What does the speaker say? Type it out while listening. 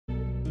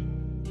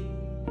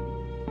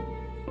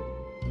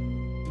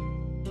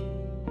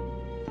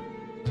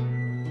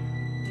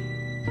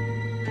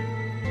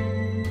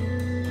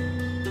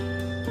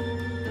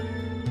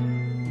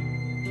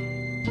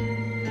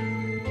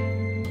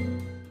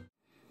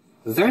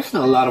There's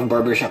not a lot of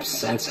barbershop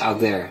scents out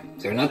there.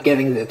 They're not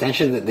getting the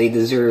attention that they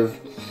deserve,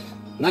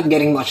 not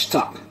getting much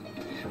talk.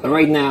 But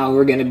right now,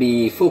 we're gonna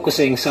be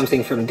focusing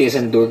something from DS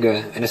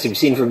Durga, and as you've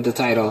seen from the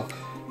title,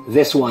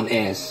 this one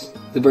is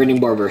the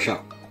Burning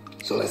Barbershop.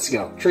 So let's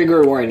go.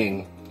 Trigger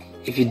warning.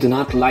 If you do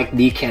not like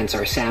decants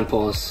or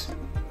samples,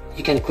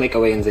 you can click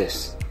away on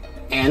this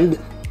and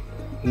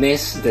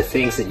miss the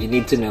things that you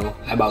need to know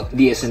about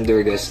DS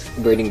Durga's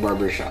Burning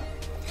Barbershop.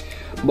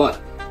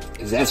 But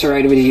if that's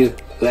alright with you,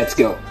 let's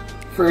go.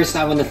 First,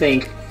 I want to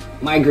thank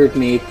my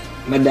groupmate,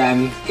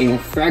 Madame in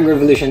Frag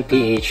Revolution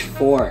PH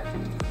for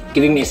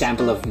giving me a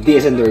sample of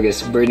DS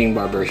Durga's Burning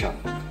Barbershop.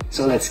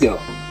 So let's go.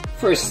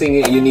 First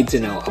thing that you need to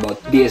know about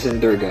DS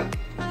Durga.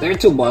 There are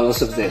 2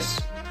 bottles of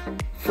this.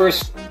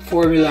 First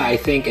formula I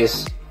think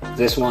is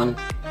this one.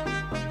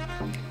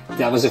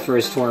 That was the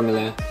first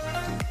formula.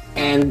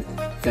 And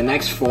the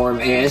next form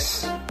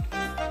is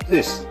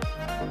this.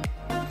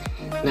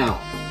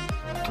 Now,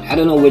 I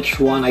don't know which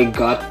one I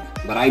got,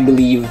 but I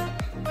believe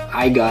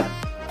I got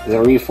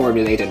the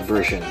reformulated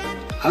version.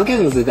 I'll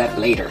get into that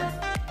later.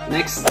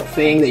 Next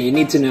thing that you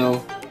need to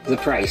know, the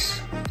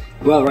price.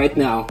 Well, right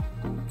now,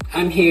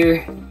 I'm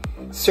here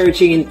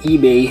searching in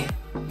eBay,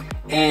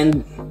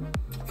 and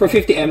for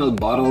 50 ml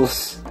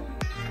bottles,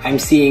 I'm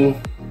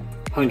seeing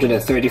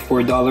 $134,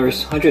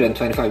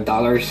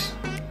 $125.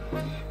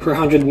 For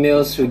 100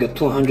 mils, we got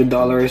 $200,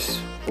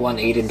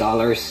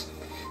 $180.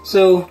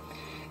 So,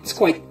 it's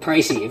quite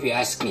pricey if you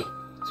ask me.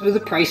 So with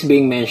the price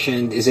being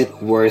mentioned, is it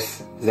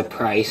worth the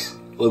price?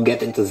 We'll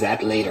get into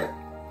that later.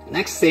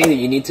 Next thing that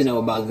you need to know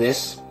about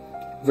this,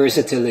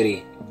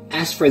 versatility.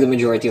 As for the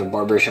majority of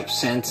barbershop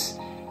scents,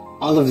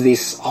 all of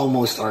these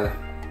almost are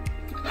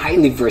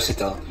highly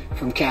versatile,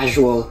 from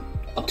casual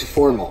up to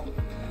formal.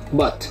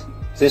 But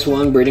this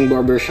one, Burning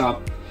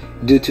Barbershop,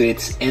 due to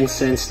its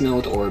incense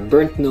note or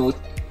burnt note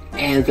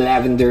and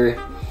lavender,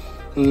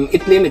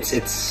 it limits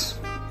its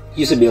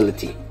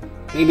usability.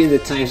 Maybe in the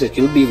times that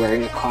you'll be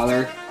wearing a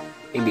collar,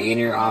 maybe in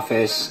your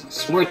office,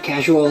 smart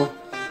casual,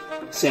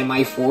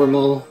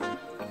 semi-formal,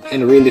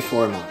 and really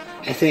formal.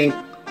 I think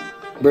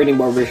Burning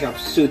Barbershop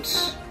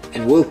suits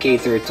and will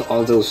cater to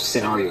all those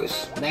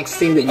scenarios. Next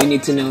thing that you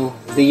need to know,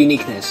 the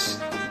uniqueness.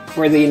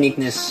 For the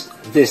uniqueness,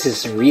 this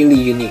is really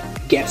unique.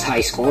 Gets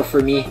high score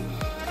for me.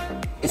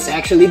 It's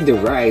actually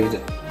derived,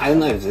 I don't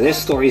know if this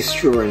story is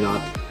true or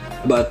not,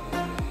 but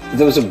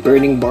there was a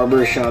Burning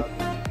Barbershop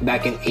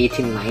back in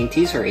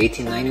 1890s or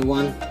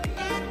 1891,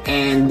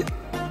 and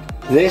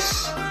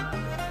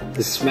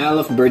the smell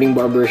of Burning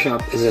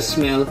Barbershop is a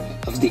smell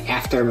of the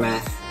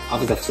aftermath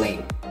of the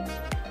flame.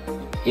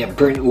 Yeah,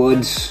 burnt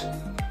woods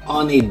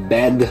on a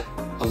bed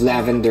of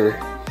lavender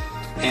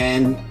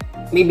and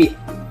maybe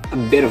a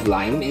bit of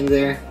lime in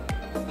there.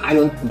 I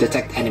don't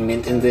detect any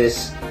mint in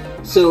this.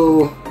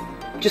 So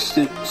just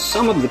to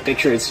sum up the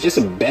picture, it's just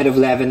a bed of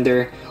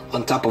lavender,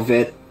 on top of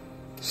it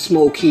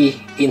smoky,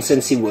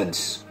 incensey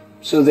woods.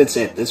 So that's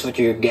it. That's what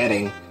you're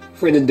getting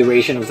for the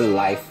duration of the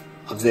life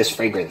of this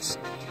fragrance.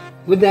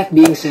 With that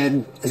being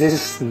said, this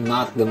is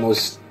not the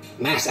most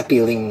mass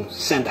appealing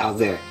scent out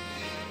there.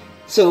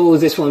 So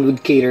this one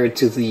would cater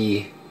to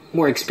the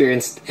more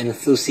experienced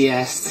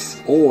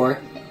enthusiasts or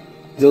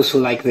those who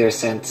like their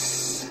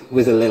scents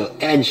with a little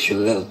edge, a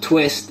little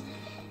twist.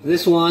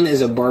 This one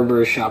is a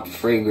barbershop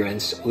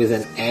fragrance with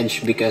an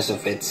edge because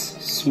of its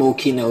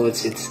smoky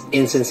notes, its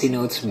incensey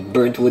notes,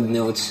 burnt wood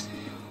notes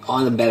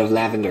on a bed of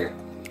lavender.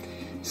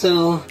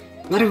 So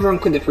not everyone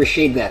could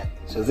appreciate that.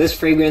 So this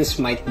fragrance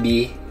might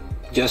be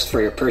just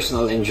for your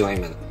personal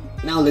enjoyment.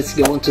 Now let's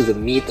go into the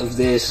meat of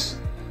this.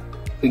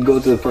 We go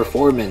to the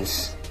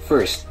performance.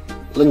 First,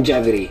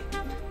 longevity.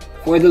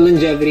 For the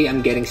longevity,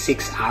 I'm getting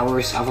 6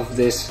 hours off of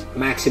this,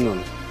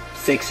 maximum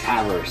 6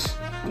 hours.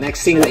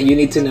 Next thing that you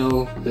need to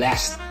know,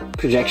 last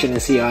projection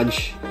and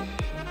sillage.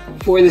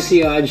 For the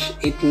sillage,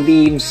 it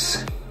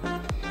leaves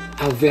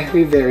a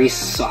very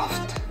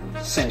soft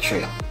scent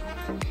trail.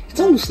 It's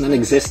almost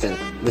non-existent.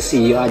 The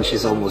sillage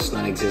is almost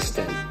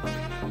non-existent.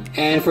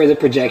 And for the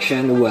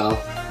projection,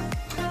 well,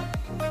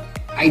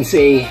 I'd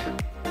say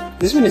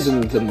this one is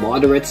on the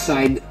moderate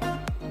side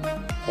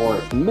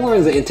or more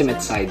on the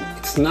intimate side.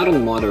 It's not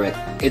on moderate,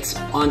 it's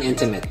on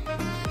intimate.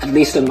 At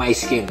least on my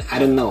skin. I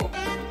don't know.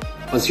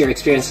 What's your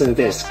experience on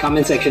this?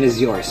 Comment section is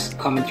yours.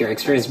 Comment your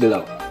experience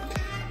below.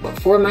 But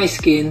for my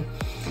skin,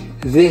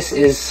 this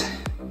is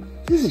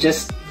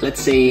just, let's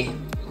say,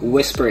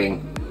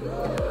 whispering.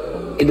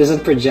 It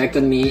doesn't project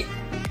on me.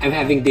 I'm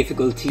having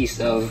difficulties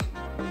of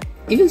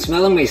even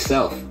smelling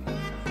myself.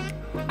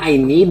 I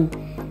need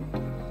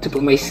to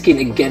put my skin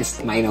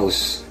against my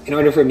nose in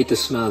order for me to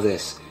smell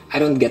this. I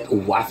don't get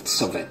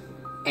wafts of it.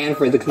 And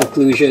for the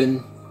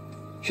conclusion,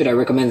 should I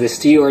recommend this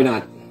to you or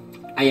not?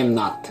 I am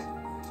not.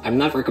 I'm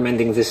not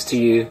recommending this to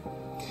you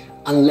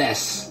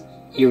unless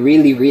you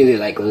really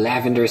like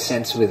lavender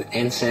scents with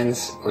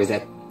incense, or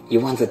that you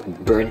want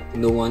that burnt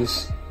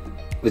nuance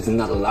with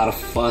not a lot of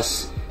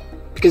fuss.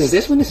 Because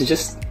this one is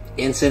just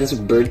incense,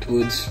 burnt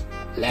woods,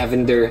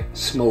 lavender,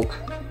 smoke,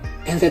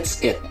 and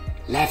that's it.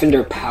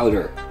 Lavender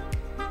powder.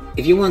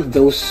 If you want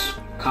those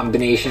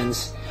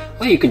combinations,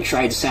 well, you could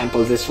try to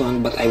sample this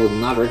one, but I would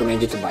not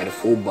recommend you to buy the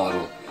full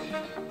bottle.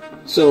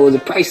 So the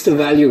price to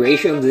value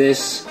ratio of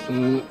this,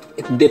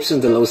 it dips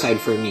on the low side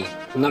for me.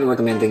 I'm not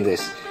recommending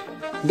this.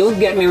 Don't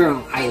get me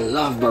wrong, I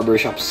love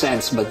Barbershop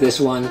scents, but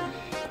this one,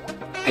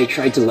 I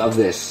tried to love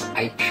this.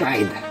 I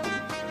tried.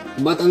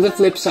 But on the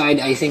flip side,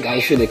 I think I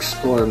should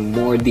explore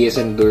more DS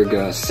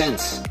Durga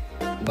scents.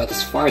 But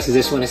as far as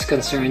this one is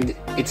concerned,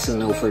 it's a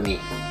no for me,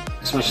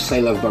 as much as I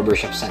love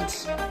Barbershop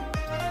scents.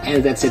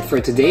 And that's it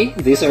for today.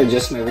 These are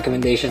just my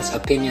recommendations,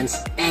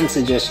 opinions, and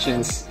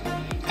suggestions.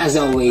 As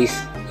always,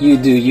 you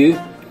do you.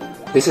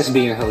 This has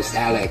been your host,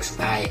 Alex.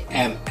 I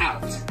am